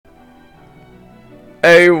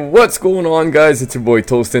Hey, what's going on, guys? It's your boy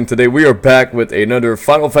Toast, and today we are back with another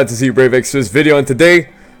Final Fantasy Brave Exvius video. And today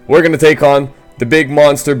we're gonna take on the big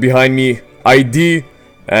monster behind me, ID.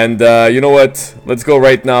 And you know what? Let's go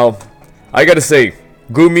right now. I gotta say,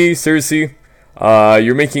 Gumi, seriously,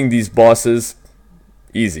 you're making these bosses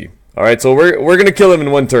easy. All right, so we're gonna kill him in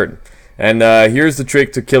one turn. And here's the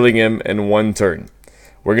trick to killing him in one turn.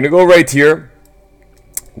 We're gonna go right here.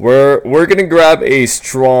 We're gonna grab a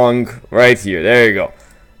strong right here. There you go.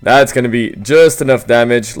 That's gonna be just enough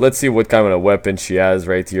damage. Let's see what kind of a weapon she has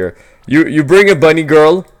right here. You bring a bunny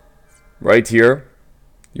girl right here.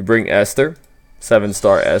 You bring Esther,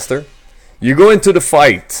 7-star Esther. You go into the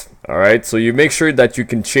fight. All right, so you make sure that you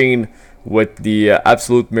can chain with the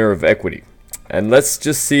absolute mirror of equity, and let's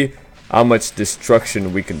just see how much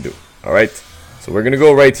destruction we can do. All right, so we're gonna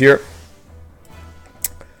go right here.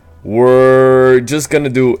 We're just gonna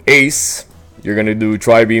do Ace. You're gonna do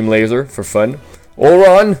Tri-Beam Laser for fun.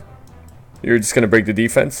 Oron, you're just gonna break the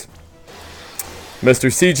defense.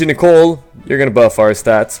 Mr. CG Nicole, you're gonna buff our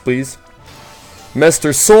stats, please.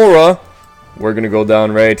 Mr. Sora, we're gonna go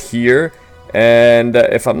down right here. And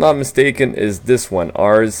if I'm not mistaken, is this one.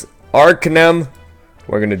 Ours, Arcanem,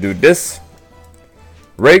 we're gonna do this.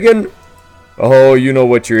 Reagan, oh, you know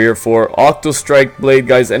what you're here for. Octo Strike Blade,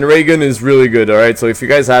 guys. And Reagan is really good, alright? So if you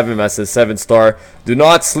guys have him as a 7-star, do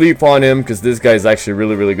not sleep on him, because this guy is actually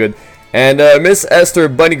really, really good. And Miss Esther,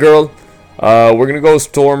 Bunny Girl, we're going to go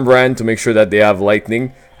Storm Brand to make sure that they have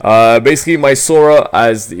Lightning. Basically, my Sora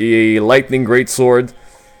as a Lightning Great Sword.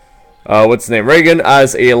 What's the name? Reagan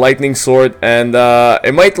as a Lightning Sword. And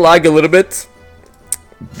it might lag a little bit,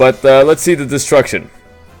 but let's see the destruction.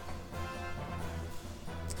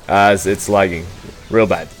 As it's lagging real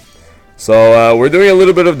bad. So we're doing a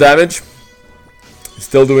little bit of damage.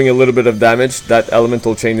 Still doing a little bit of damage. That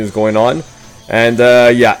elemental chain is going on. And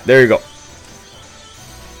yeah, there you go.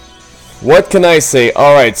 What can I say?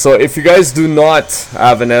 Alright, so if you guys do not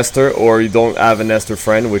have an Esther, or you don't have an Esther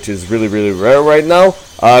Friend, which is really, really rare right now,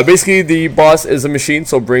 basically the boss is a machine,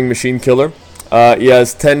 so bring Machine Killer. He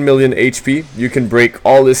has 10 million HP. You can break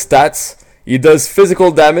all his stats. He does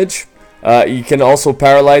physical damage. You can also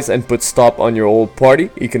paralyze and put stop on your whole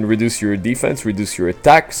party. You can reduce your defense, reduce your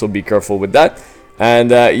attack, so be careful with that.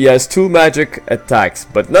 And he has 2 magic attacks.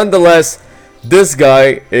 But nonetheless, this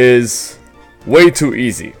guy is way too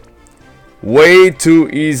easy. Way too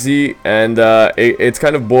easy, and it's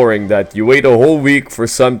kind of boring that you wait a whole week for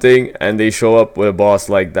something and they show up with a boss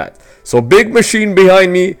like that. So big machine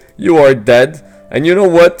behind me, you are dead. And you know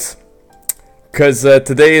what? Because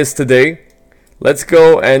today is today. Let's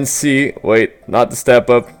go and see. Wait, not the step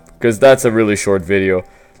up, because that's a really short video.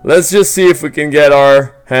 Let's just see if we can get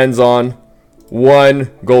our hands on 1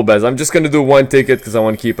 gold baz. I'm just going to do 1 ticket because I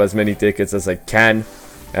want to keep as many tickets as I can.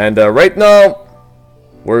 And right now,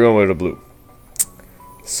 we're going with a blue.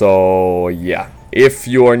 So, yeah. If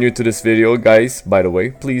you are new to this video, guys, by the way,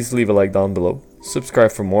 please leave a like down below.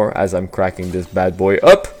 Subscribe for more as I'm cracking this bad boy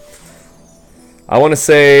up. I want to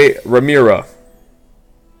say Ramira.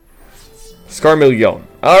 Scarmillion.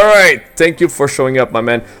 Alright, thank you for showing up, my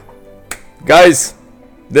man. Guys,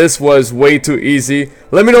 this was way too easy.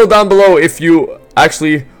 Let me know down below if you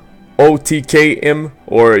actually OTK him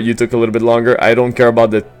or you took a little bit longer. I don't care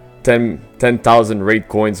about the 10,000 raid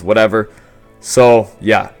coins, whatever. So,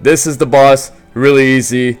 yeah, this is the boss. Really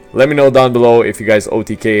easy. Let me know down below if you guys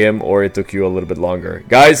OTK him or it took you a little bit longer.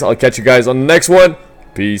 Guys, I'll catch you guys on the next one.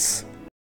 Peace.